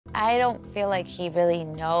I don't feel like he really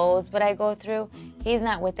knows what I go through. He's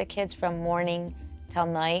not with the kids from morning till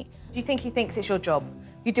night. Do you think he thinks it's your job?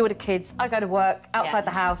 You deal with the kids, I go to work, outside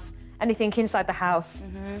the house, anything inside the house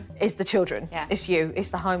is the children. Yeah. It's you. It's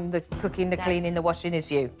the home, the cooking, the cleaning, the washing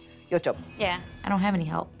is you. Your job. Yeah, I don't have any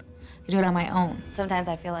help. I do it on my own. Sometimes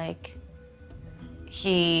I feel like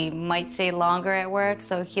he might stay longer at work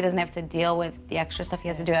so he doesn't have to deal with the extra stuff he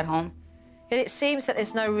has to do at home. Yet it seems that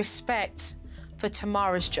there's no respect for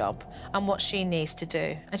Tamara's job and what she needs to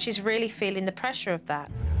do. And she's really feeling the pressure of that.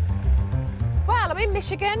 Well, I'm in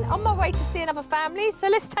Michigan, on my way to see another family, so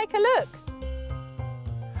let's take a look.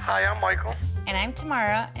 Hi, I'm Michael. And I'm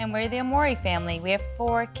Tamara, and we're the Amouri family. We have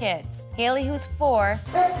 4 kids. Hailey, who's 4.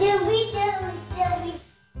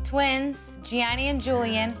 Twins, Jianni and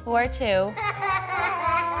Julian, who are 2.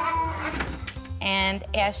 And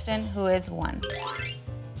Ashton, who is 1.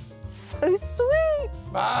 So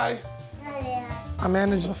sweet. Bye. I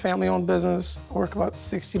manage a family-owned business. I work about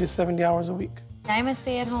 60 to 70 hours a week. I'm a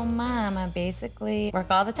stay-at-home mom. I basically work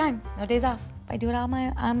all the time, no days off. I do it all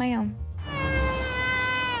on my own.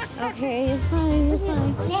 Okay, you're fine, you're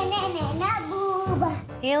fine.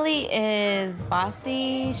 Hailey is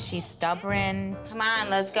bossy, she's stubborn. Come on,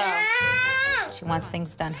 let's go. She wants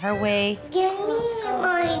things done her way. Give me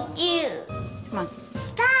my juice. Come on.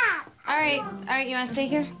 Stop. All right, you wanna stay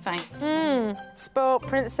here? Fine. Spoiled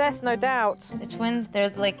princess, no doubt. The twins, they're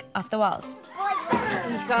like off the walls.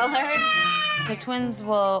 Colored. The twins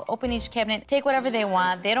will open each cabinet, take whatever they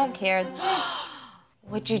want. They don't care.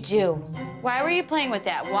 What'd you do? Why were you playing with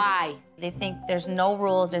that? Why? They think there's no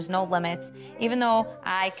rules, there's no limits, even though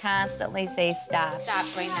I constantly say stop. Stop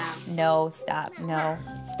right now. No, stop, no.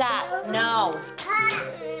 Stop, no.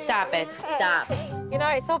 Stop it, stop. You know,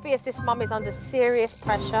 it's obvious this mum is under serious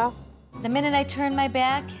pressure. The minute I turn my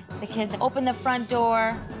back, the kids open the front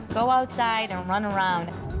door, go outside and run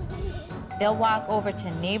around. They'll walk over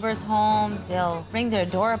to neighbors' homes, they'll ring their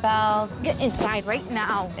doorbells. Get inside right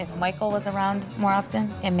now. If Michael was around more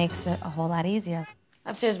often, it makes it a whole lot easier.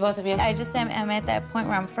 Upstairs, both of you. I just am at that point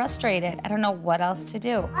where I'm frustrated. I don't know what else to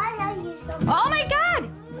do. I love you so much. Oh my God!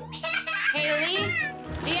 Hailey,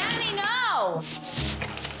 Jianni, no!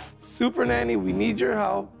 Supernanny, we need your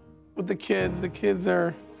help with the kids. The kids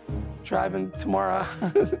are driving Tamara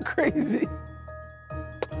crazy.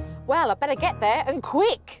 Well, I better get there and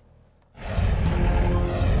quick.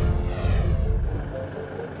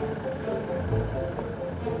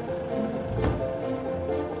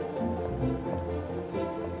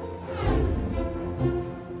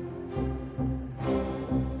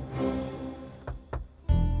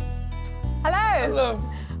 Hello.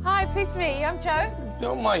 Hi, pleased to meet you. I'm Jo.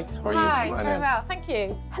 Joe, Mike. How are you? Hi, Come on very in. well, thank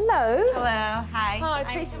you. Hello. Hello, hi. Hi,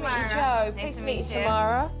 pleased to meet you, Jo. Pleased to meet you,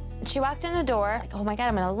 Tamara. She walked in the door, like, oh my God,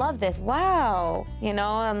 I'm gonna love this. Wow. You know,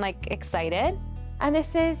 I'm like excited. And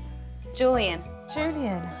this is Julian.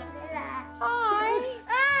 Julian. Hi.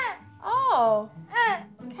 Oh.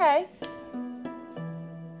 Okay.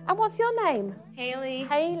 And what's your name? Hailey.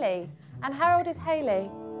 Hailey. And how old is Hailey?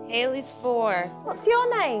 Hailey's 4. What's your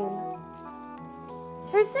name?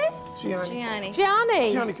 Who's this? Jianni.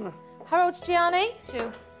 Gianni. Gianni, come here. How old's Gianni?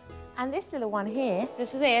 2. And this little one here.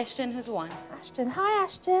 This is Ashton, who's 1. Ashton. Hi,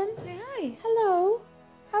 Ashton. Say hi. Hello.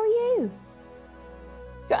 How are you?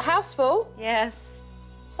 Got a house full? Yes.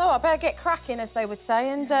 So I better get cracking, as they would say,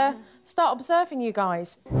 and start observing you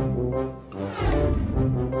guys.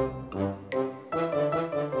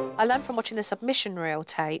 I learned from watching the submission reel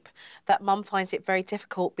tape that Mum finds it very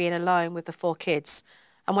difficult being alone with the 4 kids.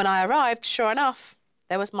 And when I arrived, sure enough,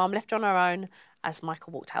 there was Mum left on her own as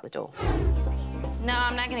Michael walked out the door. No,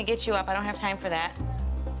 I'm not gonna get you up. I don't have time for that.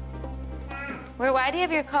 Why do you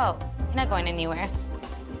have your coat? You're not going anywhere.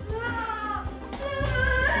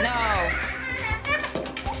 No.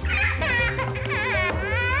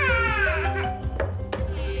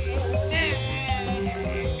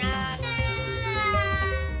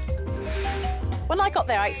 When I got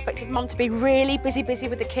there, I expected Mum to be really busy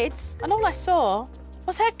with the kids. And all I saw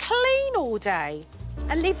was her clean all day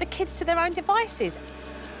and leave the kids to their own devices.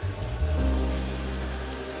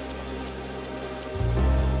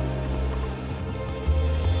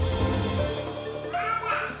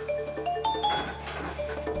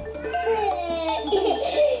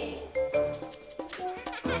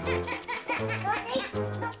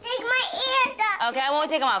 Okay, I won't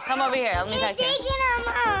take them off. Come over here. Let me talk to you. Taking them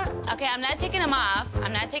off. Okay, I'm not taking them off.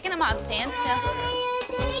 I'm not taking them off. Stand still.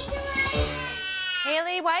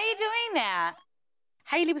 Hailey, why are you doing that?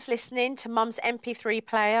 Hailey was listening to Mum's MP3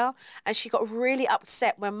 player and she got really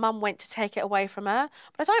upset when Mum went to take it away from her.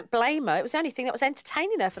 But I don't blame her. It was the only thing that was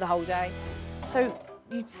entertaining her for the whole day. So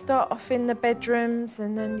You start off in the bedrooms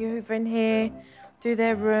and then you over in here, do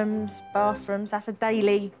their rooms, bathrooms. That's a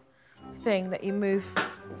daily thing that you move.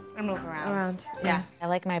 I move around. Yeah. I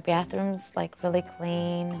like my bathrooms like really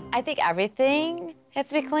clean. I think everything has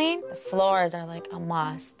to be clean. The floors are like a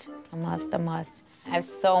must, a must, a must. I have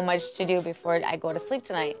so much to do before I go to sleep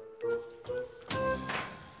tonight.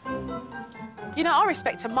 You know, I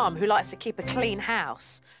respect a mum who likes to keep a clean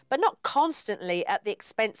house, but not constantly at the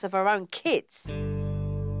expense of her own kids.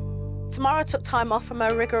 Tamara took time off from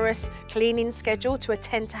her rigorous cleaning schedule to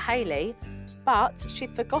attend to Hailey, but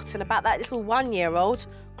she'd forgotten about that little one-year-old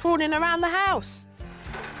crawling around the house.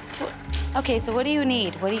 Okay, so what do you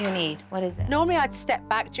need? What do you need? What is it? Normally I'd step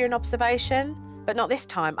back during observation, but not this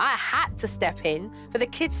time. I had to step in for the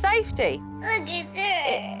kids' safety. Look at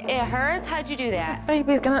that. It hurts? How'd you do that?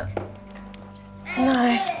 Baby's gonna... No.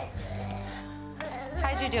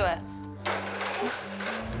 How'd you do it?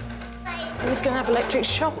 He's gonna have electric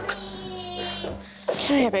shock.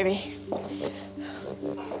 Come here, baby.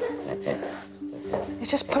 He's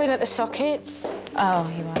just pulling at the sockets. Oh,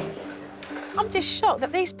 he was. I'm just shocked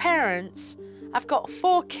that these parents have got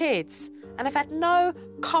 4 kids and have had no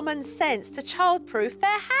common sense to childproof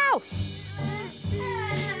their house.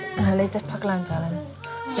 No, leave this puck alone, darling.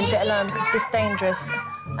 Leave it alone because it's dangerous.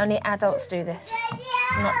 Only adults do this,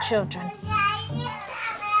 not children.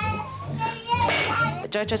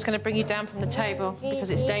 Jojo's going to bring you down from the table because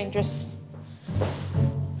it's dangerous.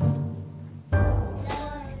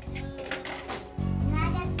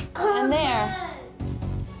 And there.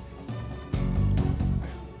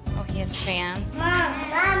 Oh, he has crayon.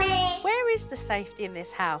 Mommy. Where is the safety in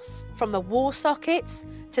this house? From the wall sockets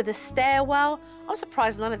to the stairwell, I'm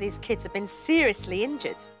surprised none of these kids have been seriously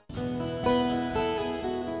injured.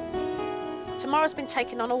 Tamara's been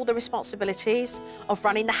taking on all the responsibilities of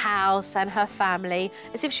running the house and her family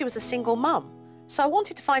as if she was a single mum. So I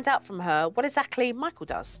wanted to find out from her what exactly Michael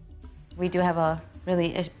does. We do have a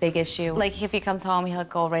really big issue. Like, if he comes home, he'll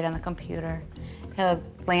go right on the computer. He'll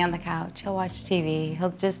lay on the couch. He'll watch TV.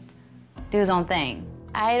 He'll just do his own thing.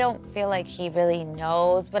 I don't feel like he really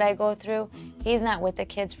knows what I go through. He's not with the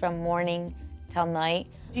kids from morning till night.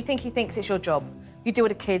 Do you think he thinks it's your job? You deal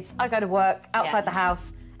with the kids, I go to work, outside the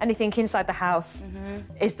house. Anything inside the house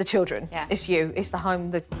is the children. Yeah. It's you. It's the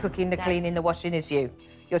home, the cooking, the cleaning, the washing is you.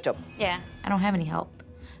 Your job. Yeah, I don't have any help.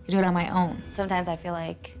 I do it on my own. Sometimes I feel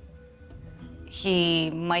like he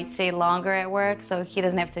might stay longer at work so he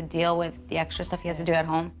doesn't have to deal with the extra stuff he has to do at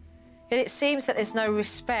home. Yet it seems that there's no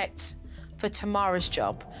respect for Tamara's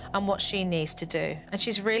job and what she needs to do. And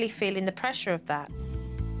she's really feeling the pressure of that.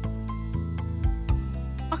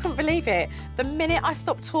 I couldn't believe it. The minute I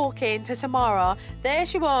stopped talking to Tamara, there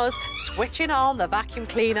she was, switching on the vacuum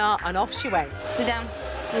cleaner, and off she went. Sit down.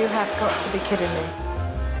 You have got to be kidding me.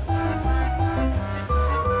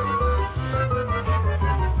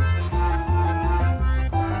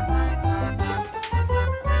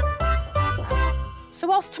 So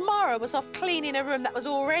whilst Tamara was off cleaning a room that was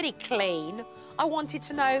already clean, I wanted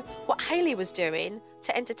to know what Hailey was doing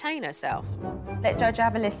to entertain herself. Let Jojo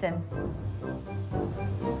have a listen.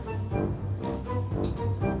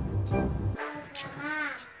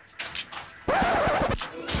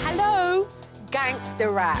 Hello, gangster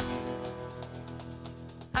rap.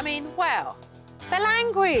 I mean, well, the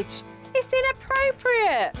language, it's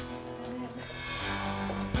inappropriate.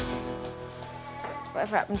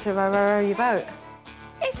 Whatever happened to row your boat?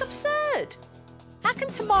 It's absurd. How can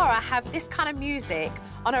Tamara have this kind of music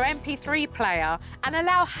on her MP3 player and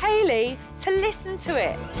allow Hailey to listen to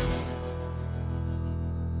it?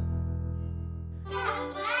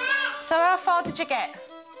 So how far did you get?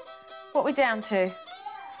 What are we down to?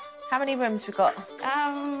 How many rooms we got?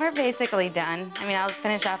 We're basically done. I mean, I'll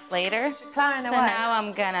finish off later. Plowing So away. now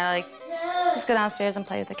I'm gonna, just go downstairs and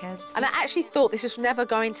play with the kids. And I actually thought this was never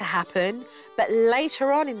going to happen, but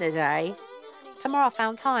later on in the day, Tamara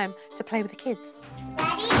found time to play with the kids.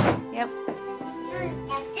 Ready? Yep.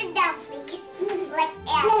 Now sit down, please. Like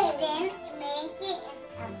Ashton, Michael,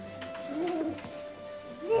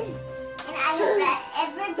 and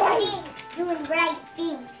everybody doing right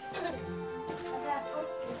things.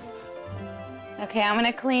 Okay, I'm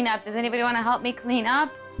gonna clean up. Does anybody want to help me clean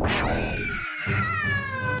up?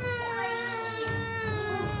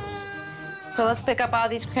 So let's pick up all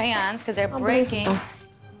these crayons because they're breaking.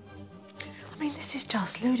 I mean, this is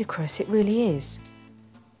just ludicrous. It really is.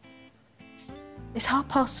 It's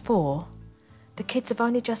 4:30. The kids have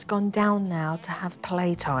only just gone down now to have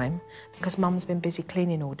playtime because Mum's been busy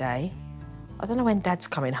cleaning all day. I don't know when Dad's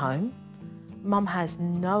coming home. Mum has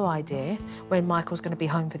no idea when Michael's going to be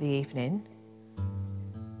home for the evening.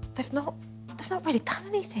 They've not really done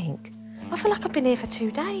anything. I feel like I've been here for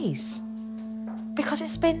 2 days because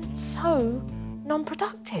it's been so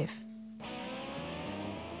non-productive.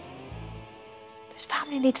 This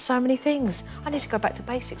family needs so many things. I need to go back to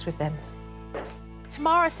basics with them.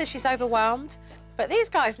 Tamara says she's overwhelmed, but these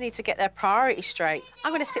guys need to get their priorities straight.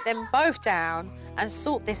 I'm going to sit them both down and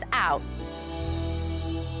sort this out.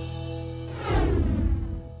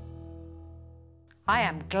 I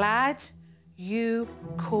am glad you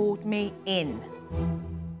called me in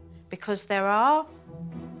because there are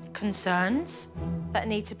concerns that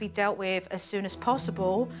need to be dealt with as soon as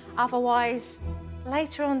possible. Otherwise,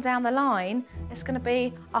 later on down the line, it's going to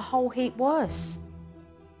be a whole heap worse.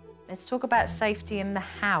 Let's talk about safety in the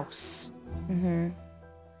house.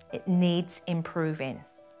 It needs improving.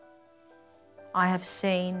 I have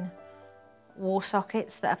seen wall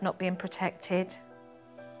sockets that have not been protected.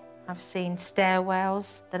 I've seen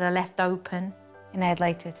stairwells that are left open. And I'd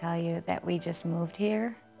like to tell you that we just moved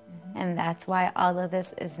here, and that's why all of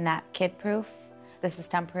this is not kid-proof. This is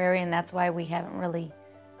temporary, and that's why we haven't really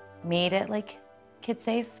made it, like,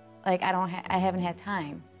 kid-safe. Like, I haven't had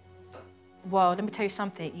time. Well, let me tell you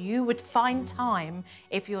something. You would find time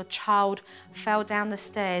if your child fell down the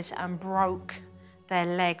stairs and broke their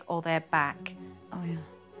leg or their back. Oh, yeah.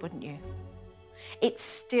 Wouldn't you? It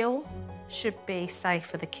still should be safe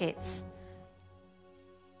for the kids.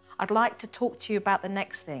 I'd like to talk to you about the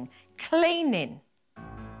next thing, cleaning.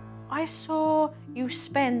 I saw you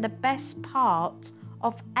spend the best part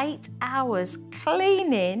of 8 hours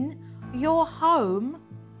cleaning your home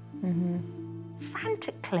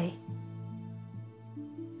frantically.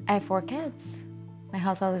 I have 4 kids. My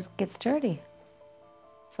house always gets dirty.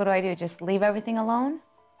 So what do? Just leave everything alone?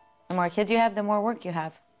 The more kids you have, the more work you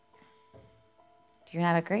have. Do you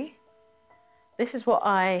not agree? This is what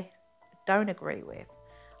I don't agree with.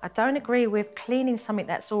 I don't agree with cleaning something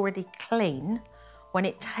that's already clean when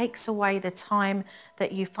it takes away the time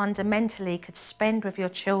that you fundamentally could spend with your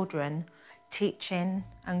children teaching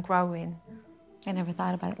and growing. I never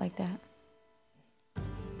thought about it like that.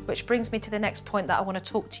 Which brings me to the next point that I want to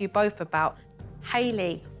talk to you both about,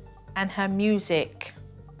 Hailey and her music.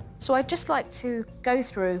 So I'd just like to go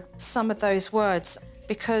through some of those words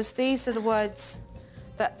because these are the words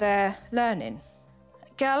that they're learning.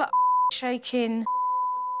 Girl shaking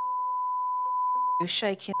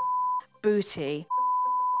booty,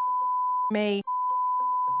 me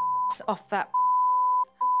off that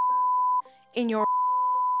in your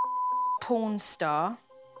porn star,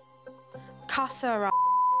 cuss her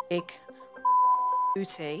big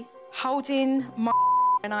booty, holding my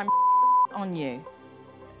when I'm on you.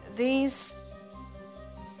 These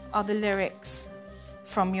are the lyrics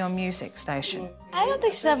from your music station. I don't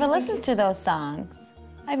think she's ever listened to those songs.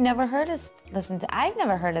 I've never heard of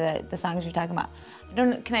the songs you're talking about.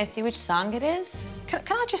 Can I see which song it is? Can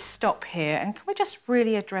I just stop here and can we just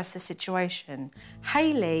really address the situation?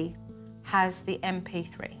 Hailey has the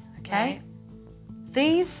MP3, okay? Right.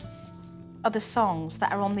 These are the songs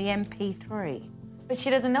that are on the MP3. But she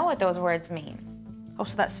doesn't know what those words mean. Oh,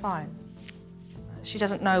 so that's fine. She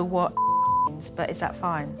doesn't know what means, but is that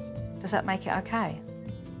fine? Does that make it okay?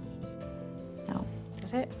 No.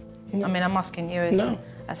 Does it? No. I mean, I'm asking you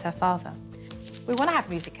as her father. We want to have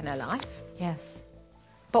music in her life. Yes.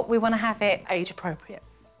 But we want to have it age appropriate.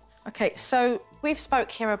 Okay, so we've spoke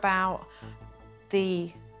here about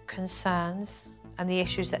the concerns and the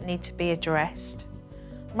issues that need to be addressed.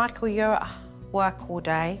 Michael, you're at work all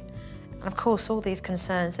day, and of course all these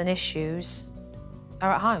concerns and issues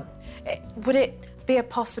are at home. Would it be a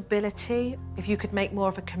possibility if you could make more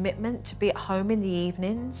of a commitment to be at home in the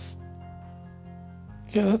evenings?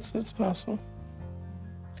 Yeah, it's possible.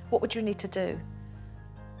 What would you need to do?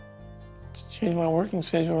 To change my working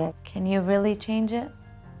schedule. Can you really change it?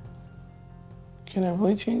 Can I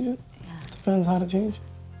really change it? Yeah. Depends how to change it.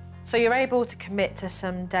 So you're able to commit to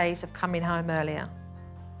some days of coming home earlier?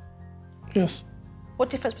 Yes. What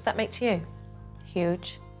difference would that make to you?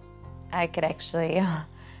 Huge. I could actually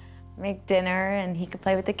make dinner and he could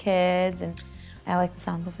play with the kids, and I like the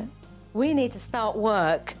sound of it. We need to start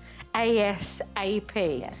work ASAP.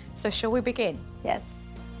 Yes. So shall we begin? Yes.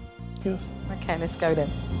 Yes. Okay, let's go then.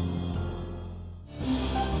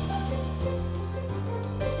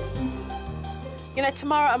 You know,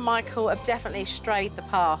 Tamara and Michael have definitely strayed the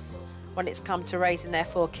path when it's come to raising their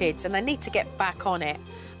 4 kids, and they need to get back on it.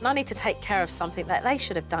 And I need to take care of something that they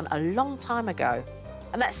should have done a long time ago,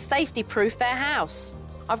 and that's safety-proof their house.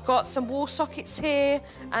 I've got some wall sockets here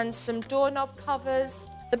and some doorknob covers.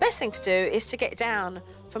 The best thing to do is to get down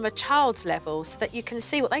from a child's level so that you can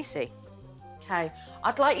see what they see. Okay,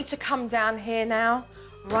 I'd like you to come down here now,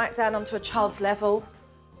 right down onto a child's level.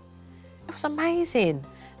 It was amazing.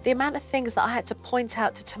 The amount of things that I had to point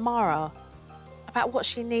out to Tamara about what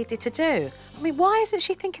she needed to do. I mean, why isn't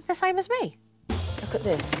she thinking the same as me? Look at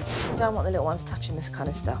this. I don't want the little ones touching this kind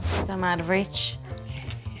of stuff. I'm out of reach.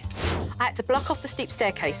 I had to block off the steep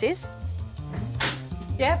staircases.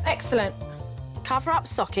 Yeah, excellent. Cover up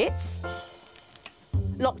sockets.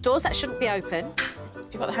 Lock doors that shouldn't be open.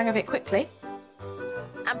 You got the hang of it quickly.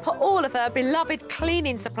 And put all of her beloved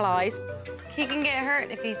cleaning supplies He can get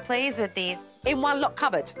hurt if he plays with these. in one locked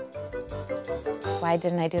cupboard. Why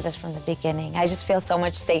didn't I do this from the beginning? I just feel so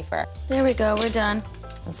much safer. There we go, we're done.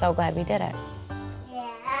 I'm so glad we did it.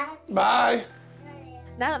 Yeah. Bye.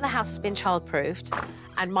 Now that the house has been child-proofed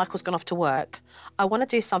and Michael's gone off to work, I want to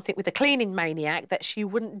do something with the cleaning maniac that she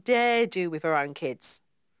wouldn't dare do with her own kids.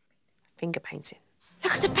 Finger painting.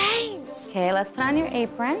 Look at the paints. Okay, let's put on your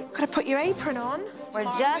apron. Gotta put your apron on. We're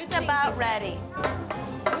just about ready.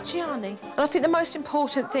 Oh, Gianni. And I think the most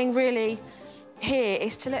important thing really here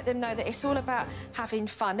is to let them know that it's all about having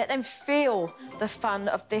fun. Let them feel the fun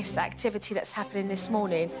of this activity that's happening this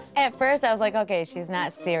morning. At first, I was like, okay, she's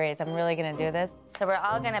not serious. I'm really gonna do this. So we're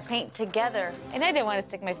all gonna paint together. And I didn't want to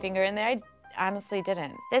stick my finger in there. I honestly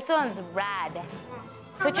didn't. This one's rad.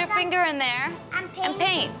 Put your finger in there and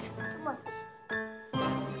paint.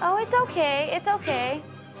 Oh, it's okay, it's okay.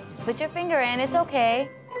 Just put your finger in, it's okay.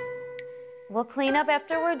 We'll clean up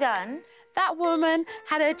after we're done. That woman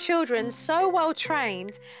had her children so well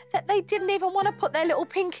trained that they didn't even want to put their little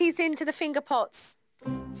pinkies into the finger pots.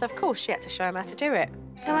 So, of course, she had to show them how to do it.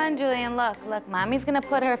 Come on, Julian, look, look. Mommy's gonna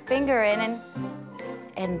put her finger in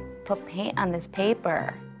and put paint on this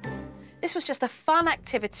paper. This was just a fun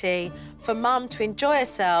activity for Mum to enjoy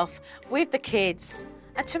herself with the kids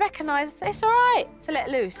and to recognise that it's all right to let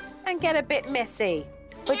loose and get a bit messy.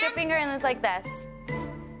 Put your finger in this like this.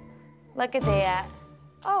 Look at that.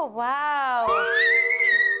 Oh, wow.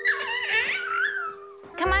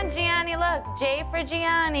 Come on, Gianni, look. J for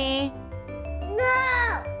Gianni.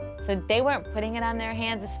 No! So they weren't putting it on their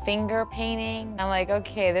hands, this finger painting. I'm like,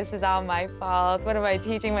 okay, this is all my fault. What am I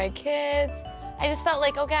teaching my kids? I just felt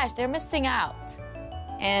like, oh gosh, they're missing out.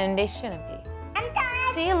 And they shouldn't be. I'm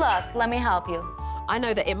done. See, look, let me help you. I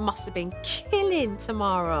know that it must have been killing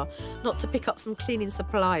Tamara not to pick up some cleaning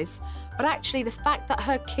supplies, but actually the fact that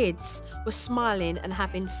her kids were smiling and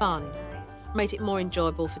having fun made it more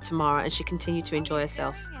enjoyable for Tamara, and she continued to enjoy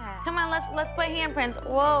herself. Yeah. Come on, let's put handprints.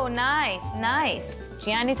 Whoa, nice, nice.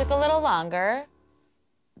 Gianni took a little longer,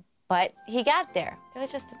 but he got there. It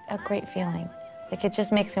was just a great feeling. Like, it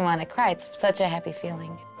just makes me want to cry. It's such a happy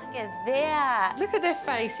feeling. Look at that. Look at their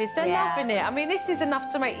faces, they're Yeah. loving it. I mean, this is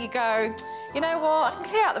enough to make you go, you know what, I can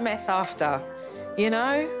clear out the mess after, you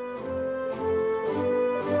know?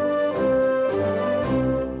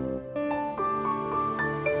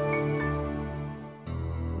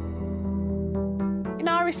 You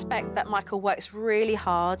know, I respect that Michael works really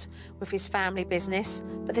hard with his family business,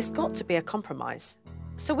 but there's got to be a compromise.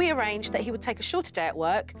 So we arranged that he would take a shorter day at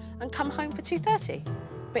work and come home for 2:30.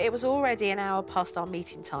 But it was already an hour past our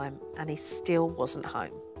meeting time, and he still wasn't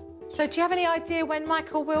home. So do you have any idea when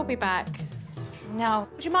Michael will be back? No,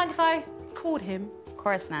 Would you mind if I called him? of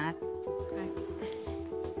course not. Okay.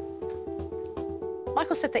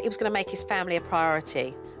 Michael said that he was going to make his family a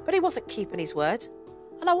priority, but he wasn't keeping his word.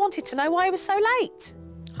 And I wanted to know why he was so late.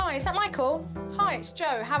 Hi, is that Michael? Hi, it's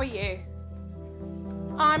Joe. How are you?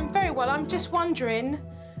 I'm very well. I'm just wondering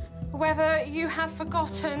whether you have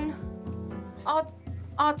forgotten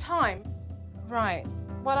our time. Right.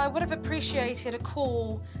 Well, I would have appreciated a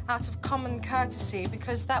call out of common courtesy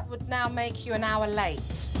because that would now make you an hour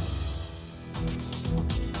late.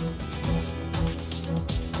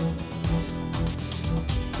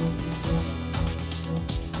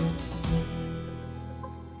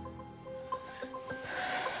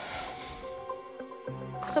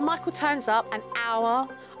 So Michael turns up an hour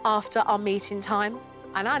after our meeting time,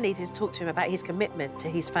 and I needed to talk to him about his commitment to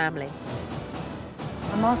his family.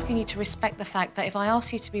 I'm asking you to respect the fact that if I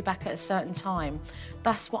ask you to be back at a certain time,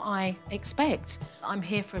 that's what I expect. I'm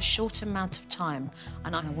here for a short amount of time,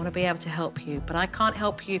 and I want to be able to help you, but I can't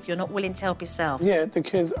help you if you're not willing to help yourself. Yeah, the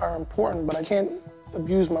kids are important, but I can't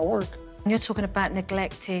abuse my work. You're talking about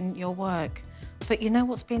neglecting your work, but you know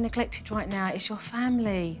what's being neglected right now is your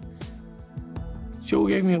family. Joe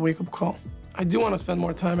gave me a wake-up call. I do want to spend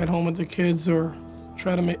more time at home with the kids, or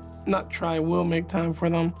try to will make time for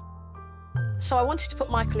them. So I wanted to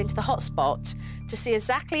put Michael into the hotspot to see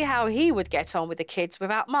exactly how he would get on with the kids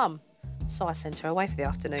without Mum. So I sent her away for the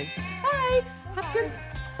afternoon. Bye. Have a good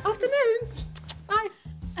afternoon. Bye.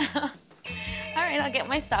 All right, I'll get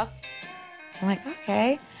my stuff. I'm like,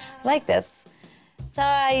 okay, I like this. So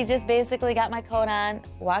I just basically got my coat on,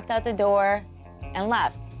 walked out the door, and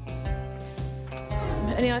left.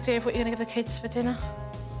 Any idea of what you're going to give the kids for dinner?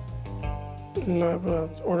 No,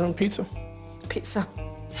 but ordering pizza. Pizza.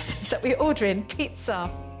 Is that what you're ordering? Pizza?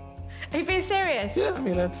 Are you being serious? Yeah, I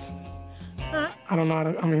mean, that's... I don't know how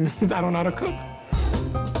to... I mean, I don't know how to cook.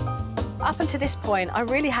 Up until this point, I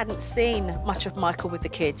really hadn't seen much of Michael with the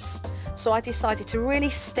kids, so I decided to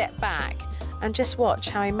really step back and just watch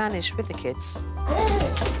how he managed with the kids.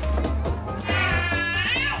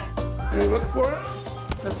 You look for it?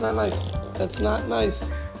 That's not nice. That's not nice.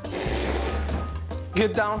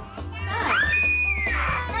 Get down.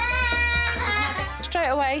 Straight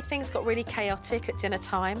away, things got really chaotic at dinner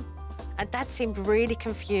time, and Dad seemed really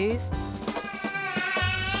confused.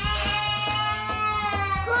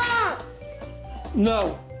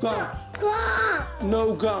 No, gum.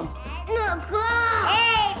 No gum.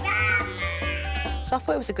 So I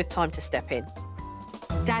thought it was a good time to step in.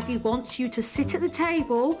 Daddy wants you to sit at the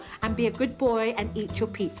table and be a good boy and eat your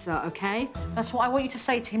pizza, OK? That's what I want you to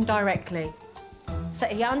say to him directly. So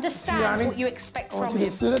he understands Gianni, what you expect I want from you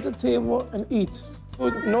him. to sit at the table and eat.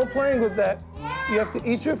 Food, no playing with that. You have to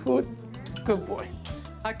eat your food. Good boy.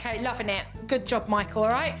 OK, loving it. Good job, Michael, all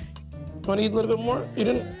right? Want to eat a little bit more? You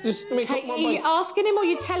didn't... Just make Okay, up more are you bites. asking him or are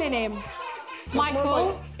you telling him? more Michael,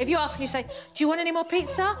 bites. if you ask and you say, do you want any more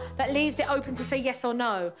pizza? That leaves it open to say yes or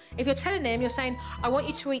no. If you're telling him, you're saying, I want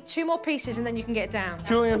you to eat 2 more pieces and then you can get down.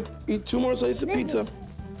 Julian, eat 2 more slices of pizza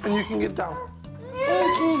and you can get down.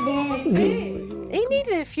 He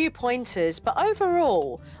needed a few pointers, but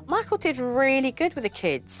overall, Michael did really good with the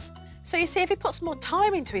kids. So you see, if he puts more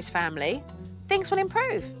time into his family, things will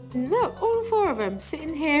improve. Look, all 4 of them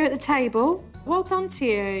sitting here at the table. Well done to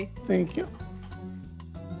you. Thank you.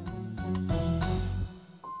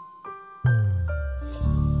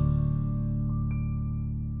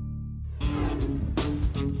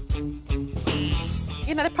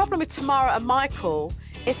 You know, the problem with Tamara and Michael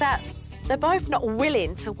is that they're both not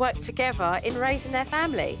willing to work together in raising their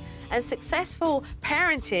family. And successful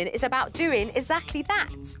parenting is about doing exactly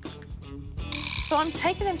that. So I'm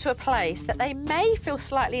taking them to a place that they may feel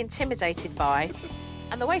slightly intimidated by.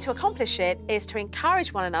 And the way to accomplish it is to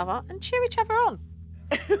encourage one another and cheer each other on.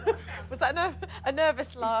 Was that a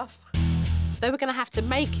nervous laugh? They were going to have to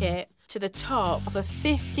make it to the top of a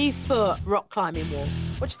 50-foot rock climbing wall.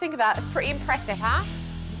 What do you think of that? It's pretty impressive, huh?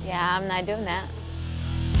 Yeah, I'm not doing that.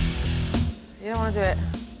 You don't want to do it?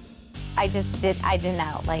 I did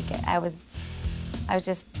not like it. I was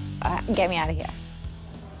just, get me out of here.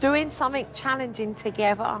 Doing something challenging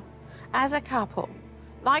together as a couple,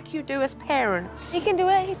 like you do as parents. He can do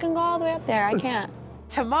it. He can go all the way up there. I can't.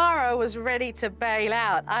 Tamara was ready to bail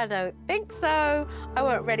out. I don't think so. I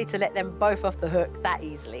weren't ready to let them both off the hook that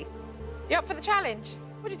easily. You up for the challenge?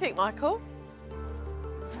 What do you think, Michael?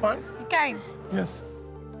 It's fine. You game? Yes.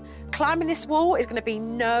 Climbing this wall is going to be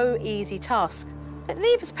no easy task, but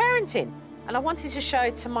neither's parenting. And I wanted to show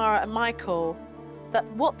Tamara and Michael that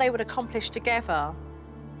what they would accomplish together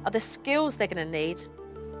are the skills they're going to need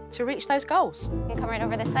to reach those goals. You come right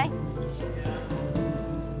over this way.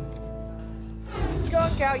 Go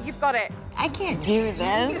on, girl, you've got it. I can't do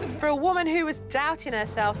this. For a woman who was doubting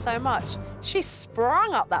herself so much, she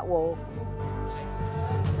sprung up that wall.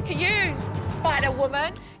 Look at you,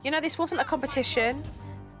 Spider-Woman. You know, this wasn't a competition,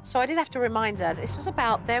 so I did have to remind her that this was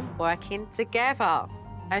about them working together,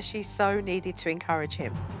 as she so needed to encourage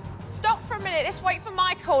him. Stop for a minute. Let's wait for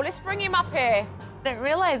Michael. Let's bring him up here. I didn't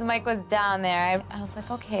realize Mike was down there. I was like,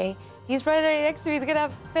 okay, he's right next to me. He's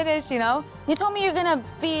gonna finish, you know? You told me you're gonna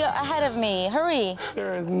be ahead of me. Hurry.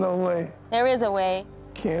 There is no way. There is a way.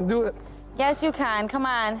 Can't do it. Yes, you can. Come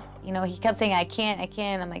on. You know, he kept saying, I can't.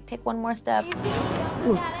 I'm like, take one more step.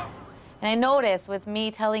 And I noticed with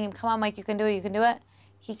me telling him, come on, Mike, you can do it,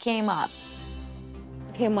 he came up.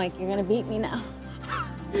 Okay, Mike, you're gonna beat me now.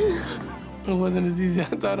 It wasn't as easy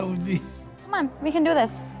as I thought it would be. Come on, we can do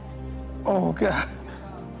this. Oh, God.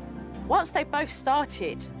 Once they both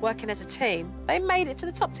started working as a team, they made it to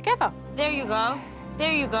the top together. There you go.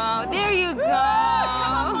 There you go. There you go. Come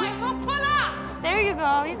on, Michael, pull up. There you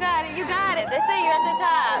go. You got it. You got it. That's it. You're at the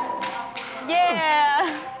top.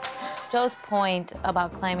 Yeah. Joe's point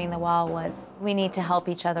about climbing the wall was we need to help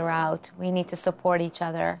each other out. We need to support each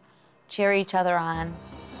other, cheer each other on,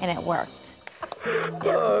 and it worked.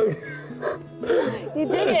 You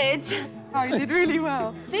did it. Oh, you did really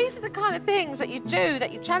well. These are the kind of things that you do,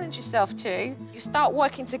 that you challenge yourself to. You start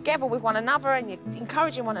working together with one another and you're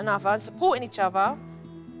encouraging one another and supporting each other.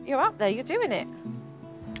 You're up there, you're doing it.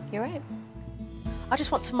 You're right. I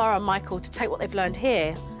just want Tamara and Michael to take what they've learned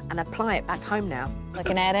here and apply it back home now.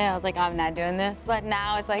 Looking at it, I was like, I'm not doing this. But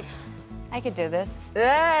now it's like, I could do this.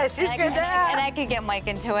 Yeah, she's And I could get Mike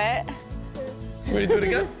into it. Ready to do it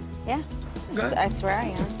again? Yeah. I swear I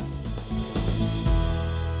am.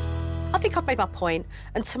 I think I've made my point,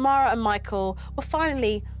 and Tamara and Michael were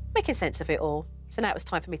finally making sense of it all. So now it was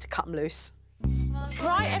time for me to cut them loose.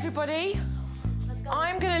 Right, everybody.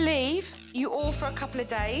 I'm going to leave you all for a couple of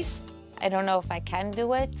days. I don't know if I can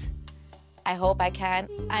do it. I hope I can.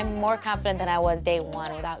 I'm more confident than I was day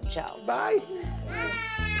one without Joe. Bye.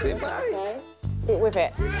 Say bye. With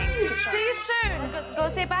it. See you soon. Let's go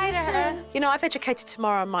say bye to her. You know, I've educated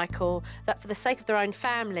Tamara and Michael that for the sake of their own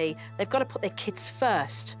family, they've got to put their kids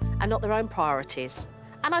first and not their own priorities.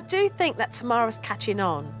 And I do think that Tamara's catching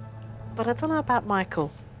on. But I don't know about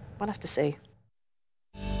Michael. We'll have to see.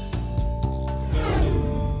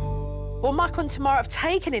 Well, Michael and Tamara have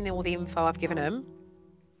taken in all the info I've given them.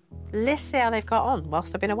 Let's see how they've got on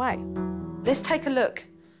whilst I've been away. Let's take a look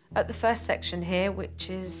at the first section here, which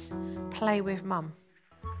is play with mum.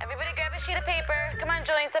 Everybody grab a sheet of paper. Come on,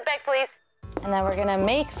 Julian, sit back, please. And then we're gonna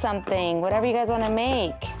make something, whatever you guys wanna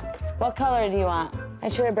make. What color do you want? I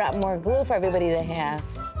should have brought more glue for everybody to have.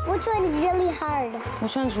 Which one is really hard?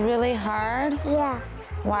 Which one's really hard? Yeah.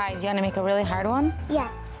 Why, you wanna make a really hard one? Yeah.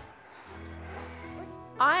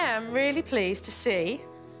 I am really pleased to see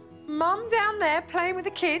Mum down there playing with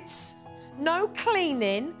the kids, no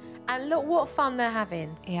cleaning, and look what fun they're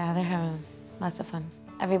having. Yeah, they're having lots of fun.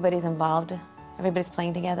 Everybody's involved. Everybody's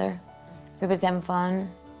playing together. Everybody's having fun.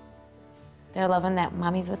 They're loving that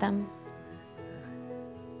mommy's with them.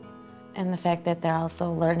 And the fact that they're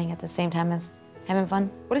also learning at the same time as having fun.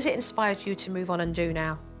 What has it inspired you to move on and do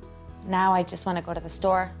now? Now I just want to go to the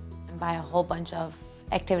store and buy a whole bunch of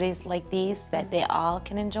activities like these that they all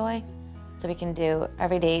can enjoy. So we can do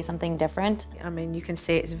every day something different. I mean, you can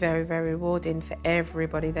see it's very, very rewarding for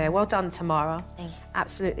everybody there. Well done, Tamara. Thanks.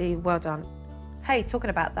 Absolutely well done. Hey, talking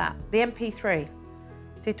about that, the MP3,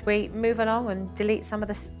 did we move along and delete some of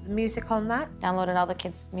the music on that? Downloaded all the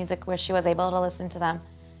kids' music where she was able to listen to them,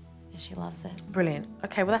 and she loves it. Brilliant.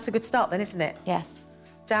 Okay, well, that's a good start then, isn't it? Yes.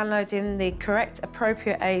 Downloading the correct,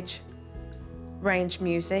 appropriate age range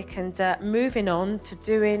music and moving on to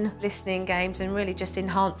doing listening games and really just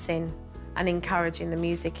enhancing and encouraging the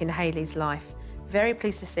music in Hailey's life. Very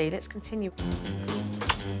pleased to see. Let's continue.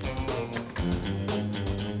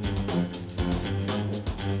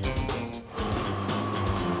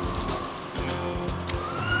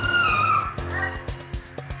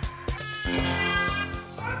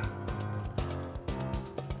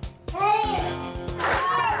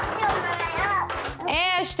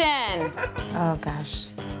 Ashton! Oh, gosh.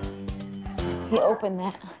 He opened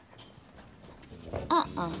that.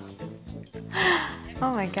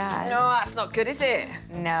 Oh, my God. No, that's not good, is it?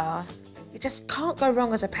 No. You just can't go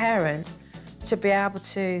wrong as a parent to be able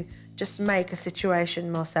to just make a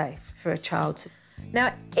situation more safe for a child.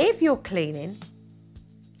 Now, if you're cleaning,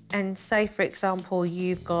 and say, for example,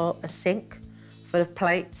 you've got a sink full of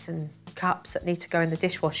plates and cups that need to go in the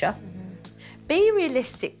dishwasher, be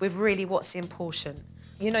realistic with really what's important.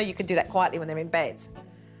 You know you can do that quietly when they're in bed.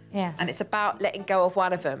 Yeah. And it's about letting go of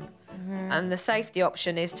one of them. And the safety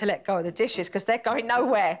option is to let go of the dishes because they're going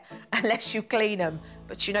nowhere unless you clean them.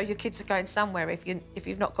 But you know your kids are going somewhere if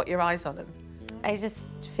you've not got your eyes on them. I just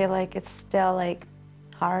feel like it's still, like,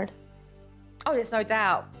 hard. Oh, there's no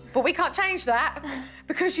doubt. But we can't change that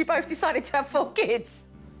because you both decided to have 4 kids.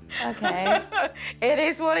 Okay. It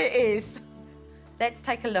is what it is. Let's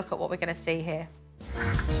take a look at what we're going to see here.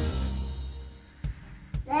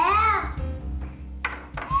 Yeah.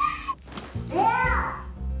 Yeah.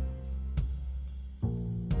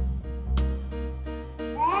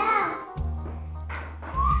 Yeah.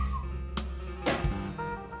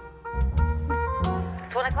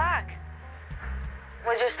 It's 1 o'clock.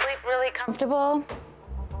 Was your sleep really comfortable?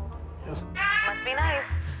 Yes. Must be nice.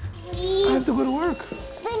 I have to go to work. Then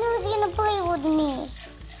who's gonna play with me?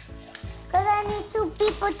 Cause I need 2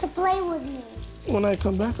 people to play with me. When I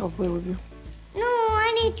come back, I'll play with you. No,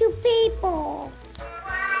 I need 2 people.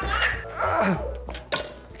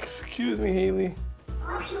 Excuse me, Hailey.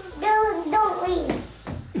 Don't leave.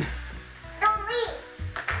 Don't leave.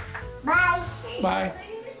 Bye. Bye.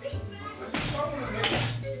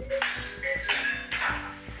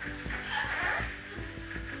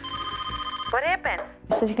 What happened?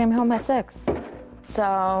 You said you came home at 6. So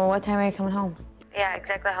what time are you coming home? Yeah,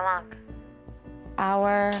 exactly how long?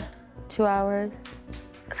 Hour, 2 hours.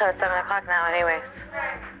 So it's 7 o'clock now anyways.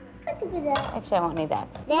 Actually, I won't need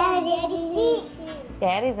that. Daddy.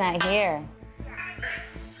 Daddy's not here.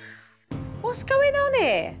 What's going on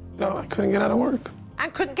here? No, I couldn't get out of work.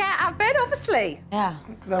 And couldn't get out of bed, obviously. Yeah,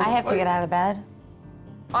 I I have to get out of bed.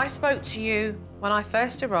 I spoke to you when I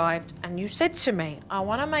first arrived and you said to me, I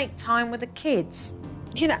want to make time with the kids.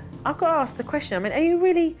 You know, I've got to ask the question, I mean, are you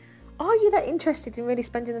really Are you that interested in really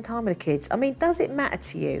spending the time with the kids? I mean, does it matter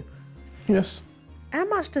to you? Yes. How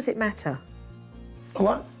much does it matter? A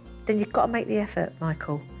lot. Then you've got to make the effort,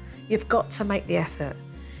 Michael. You've got to make the effort.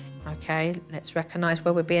 OK, let's recognise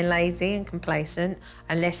where we're being lazy and complacent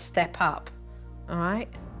and let's step up, all right?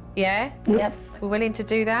 Yeah? Yep. We're willing to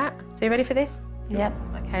do that? So you ready for this? Yep.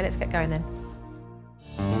 OK, let's get going then.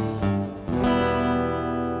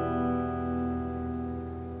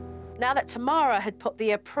 Now that Tamara had put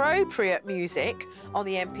the appropriate music on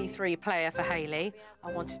the MP3 player for Hailey,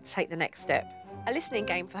 I wanted to take the next step. A listening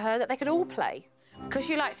game for her that they could all play. Because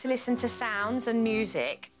you like to listen to sounds and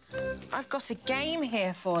music, I've got a game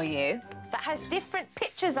here for you that has different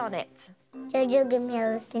pictures on it. Jojo, give me a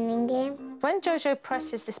listening game. When Jojo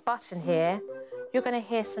presses this button here, you're going to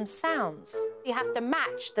hear some sounds. You have to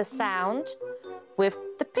match the sound with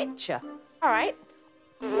the picture. All right?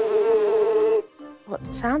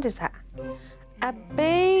 What sound is that? A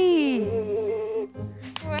bee.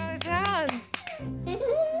 Well done.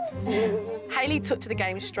 Hailey took to the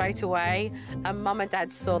game straight away, and Mum and Dad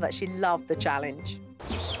saw that she loved the challenge.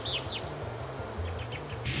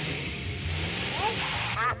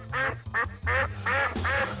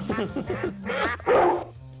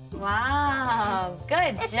 Wow,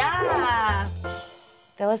 good job.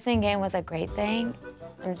 The listening game was a great thing.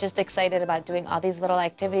 I'm just excited about doing all these little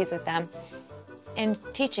activities with them and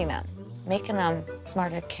teaching them, making them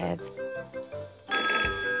smarter kids.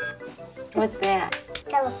 What's that?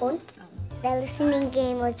 Telephone. The listening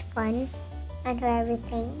game was fun and for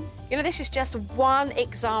everything. You know, this is just one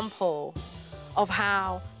example of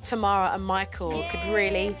how Tamara and Michael could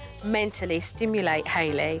really mentally stimulate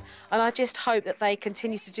Hailey, and I just hope that they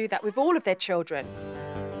continue to do that with all of their children.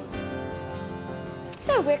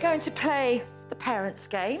 So we're going to play the parents'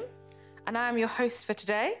 game, and I'm your host for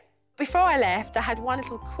today. Before I left, I had one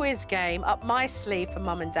little quiz game up my sleeve for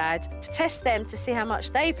Mum and Dad to test them to see how much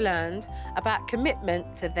they've learned about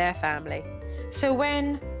commitment to their family. So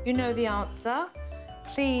when you know the answer,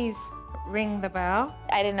 please ring the bell.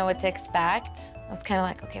 I didn't know what to expect. I was kind of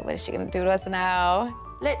like, okay, what is she gonna do to us now?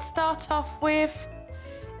 Let's start off with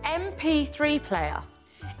MP3 player.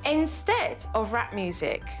 Instead of rap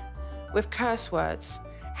music with curse words,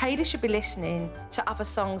 Hailey should be listening to other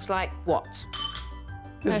songs like what?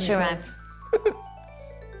 Nursery rhymes.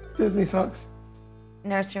 Disney songs.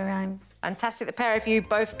 Nursery rhymes. Fantastic, the pair of you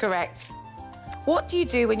both correct. What do you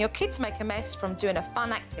do when your kids make a mess from doing a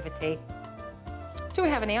fun activity? Do we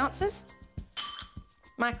have any answers?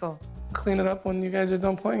 Michael? Clean it up when you guys are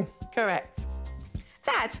done playing. Correct.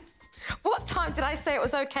 Dad, what time did I say it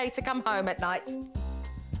was okay to come home at night?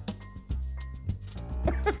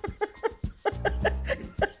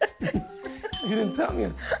 You didn't tell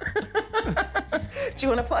me. Do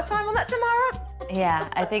you want to put a time on that tomorrow? Yeah,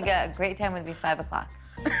 I think a great time would be 5 o'clock.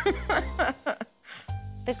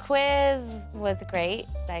 The quiz was great.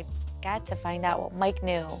 I got to find out what Mike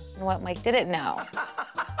knew and what Mike didn't know.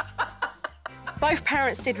 Both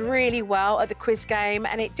parents did really well at the quiz game,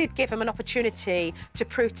 and it did give them an opportunity to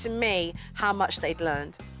prove to me how much they'd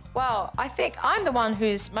learned. Well, I think I'm the one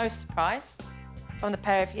who's most surprised from the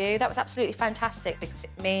pair of you. That was absolutely fantastic because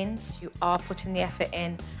it means you are putting the effort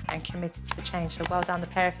in and committed to the change. So well done, the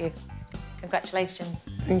pair of you. Congratulations.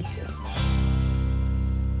 Thank you.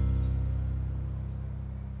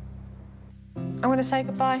 I'm going to say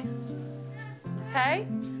goodbye. Okay?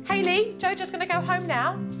 Hailey, Jojo's going to go home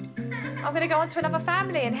now. I'm going to go on to another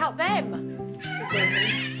family and help them.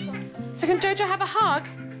 So can Jojo have a hug?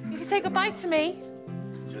 You can say goodbye to me.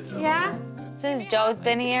 Yeah? Since Joe's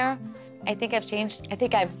been here, I think I've changed. I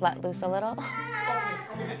think I've let loose a little.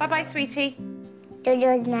 Bye-bye, sweetie.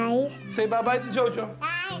 Jojo's nice. Say bye-bye to Jojo.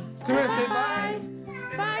 Bye. Come here, say bye.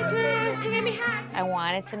 Bye, Julian. You give me a hug. I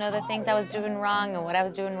wanted to know the things I was doing wrong and what I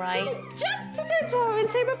was doing right. Jump to Jojo and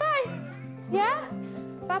say bye-bye. Yeah?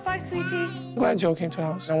 Bye-bye, sweetie. I'm glad Joe came to the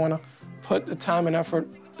house. I want to put the time and effort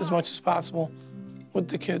as much as possible with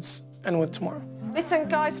the kids and with Tamara. Listen,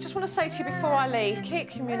 guys, I just want to say to you before I leave,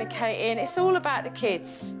 keep communicating. It's all about the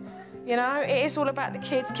kids. You know, it is all about the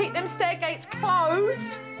kids. Keep them stair gates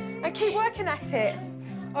closed and keep working at it.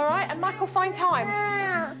 All right? And Michael, find time.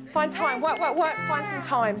 Find time. Work, work, work. Find some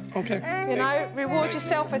time. Okay. You know, reward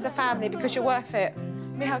yourself as a family because you're worth it.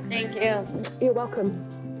 Let me hug. Thank you. You're welcome.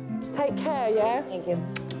 Take care, yeah? Thank you.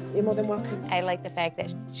 You're more than welcome. I like the fact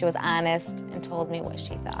that she was honest and told me what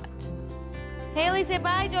she thought. Hailey, say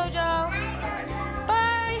bye, Jojo.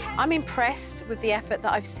 Bye. I'm impressed with the effort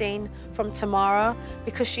that I've seen from Tamara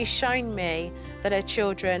because she's shown me that her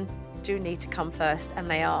children do need to come first, and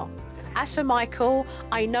they are. As for Michael,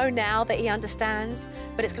 I know now that he understands,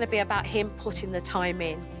 but it's going to be about him putting the time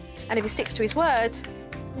in. And if he sticks to his word,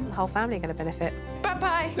 The whole family are going to benefit.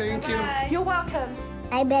 Bye-bye. Thank you. You're welcome.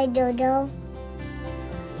 Bye-bye, Dodo.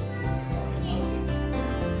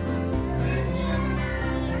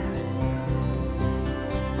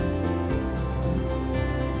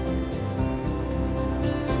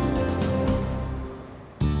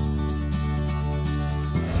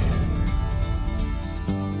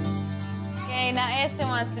 Okay, now Ashton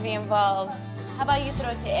wants to be involved. How about you throw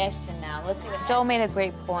it to Ashton now? Let's see what. Joel made a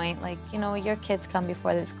great point. Like, you know, your kids come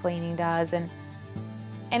before this cleaning does, and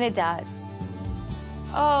it does.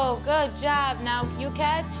 Oh, good job. Now you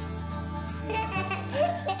catch.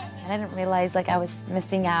 I didn't realize like I was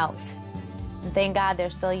missing out. And thank God they're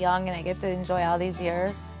still young and I get to enjoy all these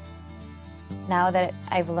years. Now that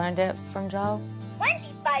I've learned it from Joe.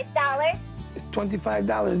 $25.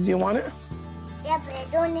 $25. Do you want it? Yeah, but I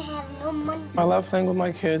don't have no money. I love playing with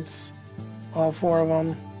my kids, all 4 of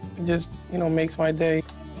them. It just, you know, makes my day.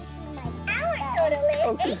 This is my totally.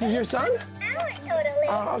 Oh, this is your son? Totally.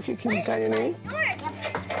 Okay, can you sign your name? Gracias.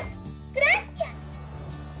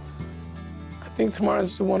 I think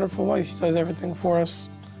Tamara's a wonderful wife. She does everything for us.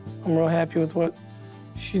 I'm real happy with what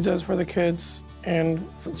she does for the kids, and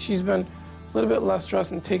she's been a little bit less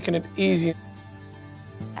stressed and taking it easy.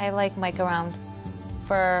 I like Mike around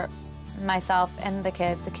for myself and the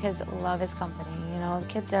kids. The kids love his company, you know.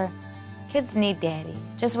 Kids need daddy.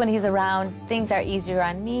 Just when he's around, things are easier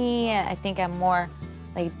on me. I think I'm more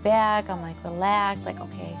laid back. I'm like relaxed, like,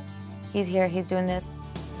 okay, he's here, he's doing this.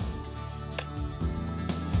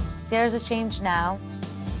 There's a change now.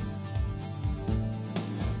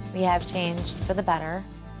 We have changed for the better.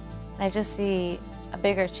 And I just see a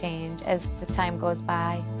bigger change as the time goes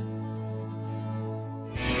by.